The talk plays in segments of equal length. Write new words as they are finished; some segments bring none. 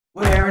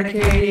Bear in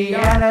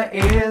Acadiana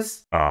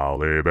is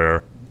Ollie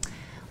Bear.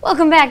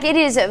 Welcome back. It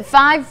is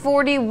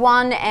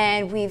 5:41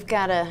 and we've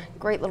got a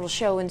great little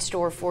show in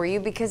store for you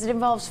because it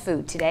involves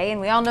food today,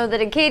 and we all know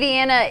that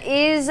Acadiana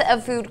is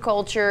a food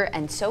culture,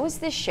 and so is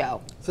this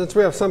show. Since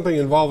we have something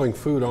involving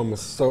food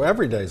almost so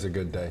every day is a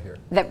good day here.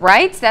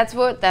 Right? That's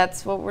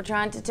what we're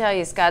trying to tell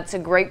you, Scott. It's a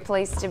great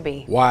place to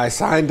be. Why, I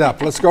signed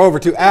up. Let's go over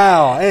to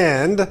Al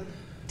and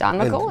Don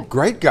McCoy.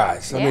 Great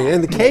guys. Yeah. I mean,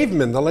 and the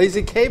cavemen, the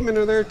Lazy Caveman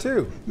are there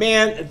too.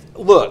 Man,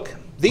 look.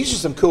 These are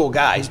some cool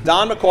guys.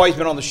 Don McCoy's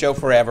been on the show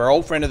forever,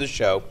 old friend of the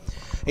show.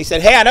 He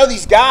said, hey, I know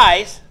these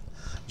guys,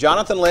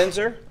 Jonathan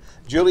Linzer,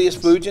 Julius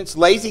Flugence,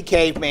 Lazy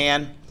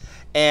Caveman,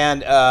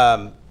 and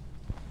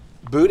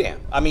boudin.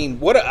 I mean,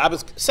 I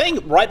was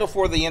saying right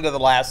before the end of the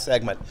last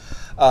segment,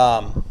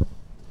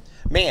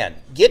 man,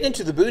 getting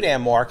into the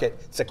boudin market,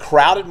 it's a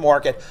crowded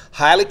market,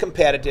 highly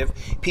competitive.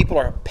 People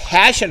are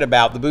passionate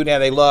about the boudin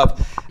they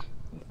love.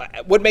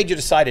 What made you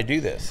decide to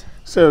do this?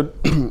 So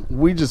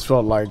we just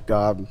felt like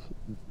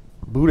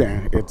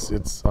boudin,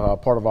 it's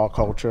part of our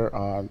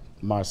culture.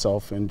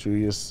 Myself and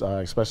Julius,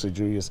 especially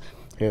Julius,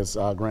 his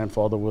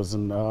grandfather was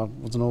an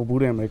old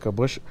boudin maker,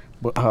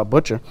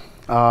 butcher,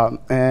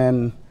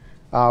 and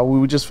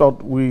we just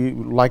felt we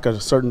like a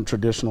certain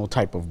traditional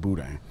type of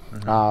boudin.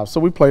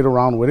 So we played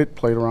around with it,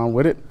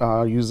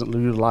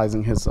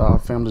 utilizing his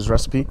family's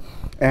recipe,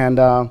 and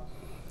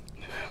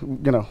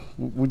you know,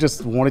 we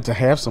just wanted to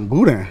have some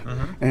boudin,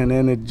 and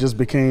then it just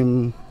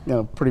became, you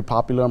know, pretty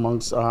popular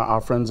amongst our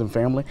friends and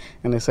family.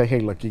 And they say, hey,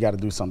 look, you got to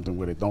do something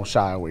with it. Don't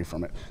shy away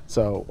from it.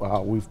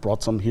 So we've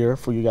brought some here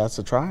for you guys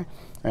to try,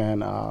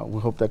 and we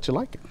hope that you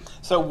like it.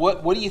 So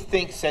what do you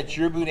think sets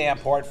your boudin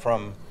apart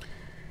from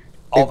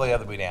all the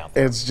other boudin out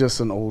there? It's just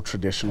an old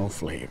traditional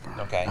flavor.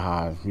 Okay.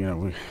 You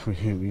know,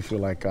 we feel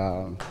like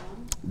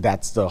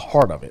that's the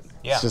heart of it.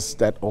 Yeah. It's just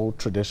that old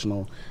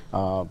traditional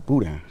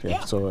boudin.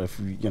 Yeah. So if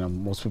you know,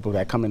 most people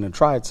that come in and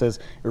try it says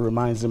it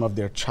reminds them of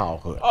their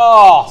childhood.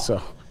 Oh,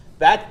 so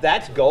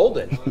that's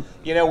golden.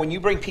 You know, when you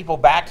bring people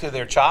back to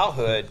their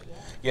childhood,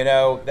 you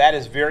know, that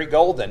is very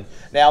golden.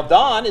 Now,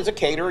 Don is a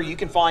caterer. You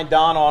can find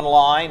Don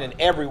online and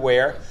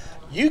everywhere.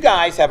 You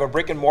guys have a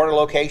brick and mortar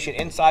location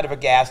inside of a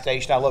gas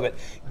station. I love it.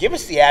 Give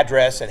us the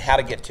address and how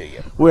to get to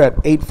you. We're at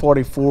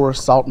 844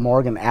 South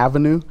Morgan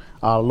Avenue,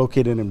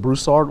 located in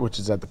Broussard, which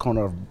is at the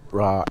corner of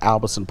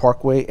Albertson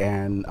Parkway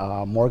and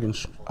Morgan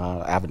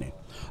Avenue.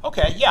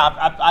 Okay,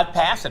 yeah, I've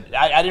passed it.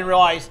 I didn't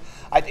realize.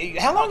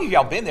 How long have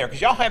y'all been there? Because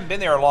y'all haven't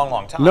been there a long,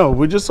 long time. No,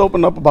 we just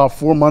opened up about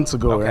 4 months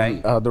ago,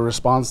 Okay. and the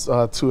response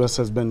to us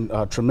has been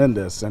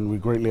tremendous, and we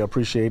greatly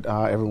appreciate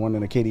everyone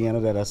in Acadiana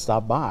that has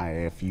stopped by.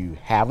 If you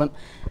haven't,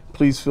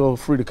 please feel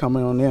free to come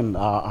on in.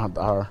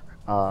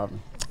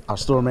 Our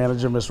store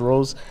manager, Miss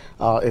Rose,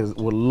 would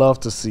love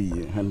to see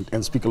you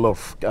and speak a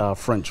little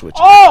French with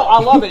you. Oh, I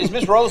love it. Is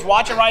Miss Rose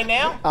watching right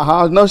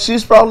now? No,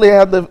 she's probably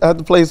at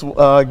the place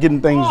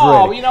getting things ready.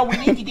 Oh, you know, we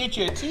need to get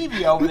you a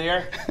TV over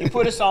there. You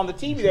put us on the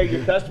TV there.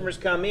 Your customers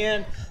come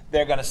in.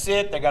 They're going to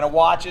sit. They're going to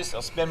watch us.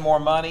 They'll spend more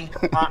money.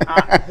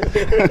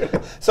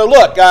 So,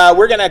 look,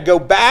 we're going to go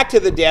back to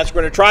the desk.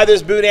 We're going to try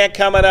this boudin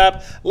coming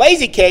up.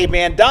 Lazy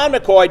Caveman, Don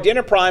McCoy,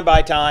 dinner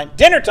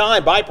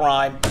time by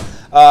Prime.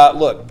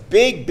 Look,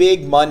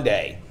 big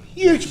Monday.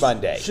 Huge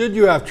Monday. Should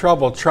you have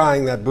trouble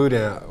trying that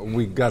boudin,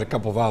 we got a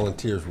couple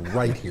volunteers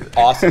right here.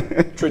 Awesome.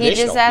 Traditional. He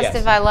just asked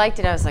if I liked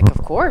it. I was like,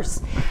 of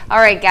course. All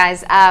right,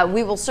 guys,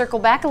 we will circle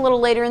back a little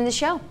later in the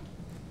show.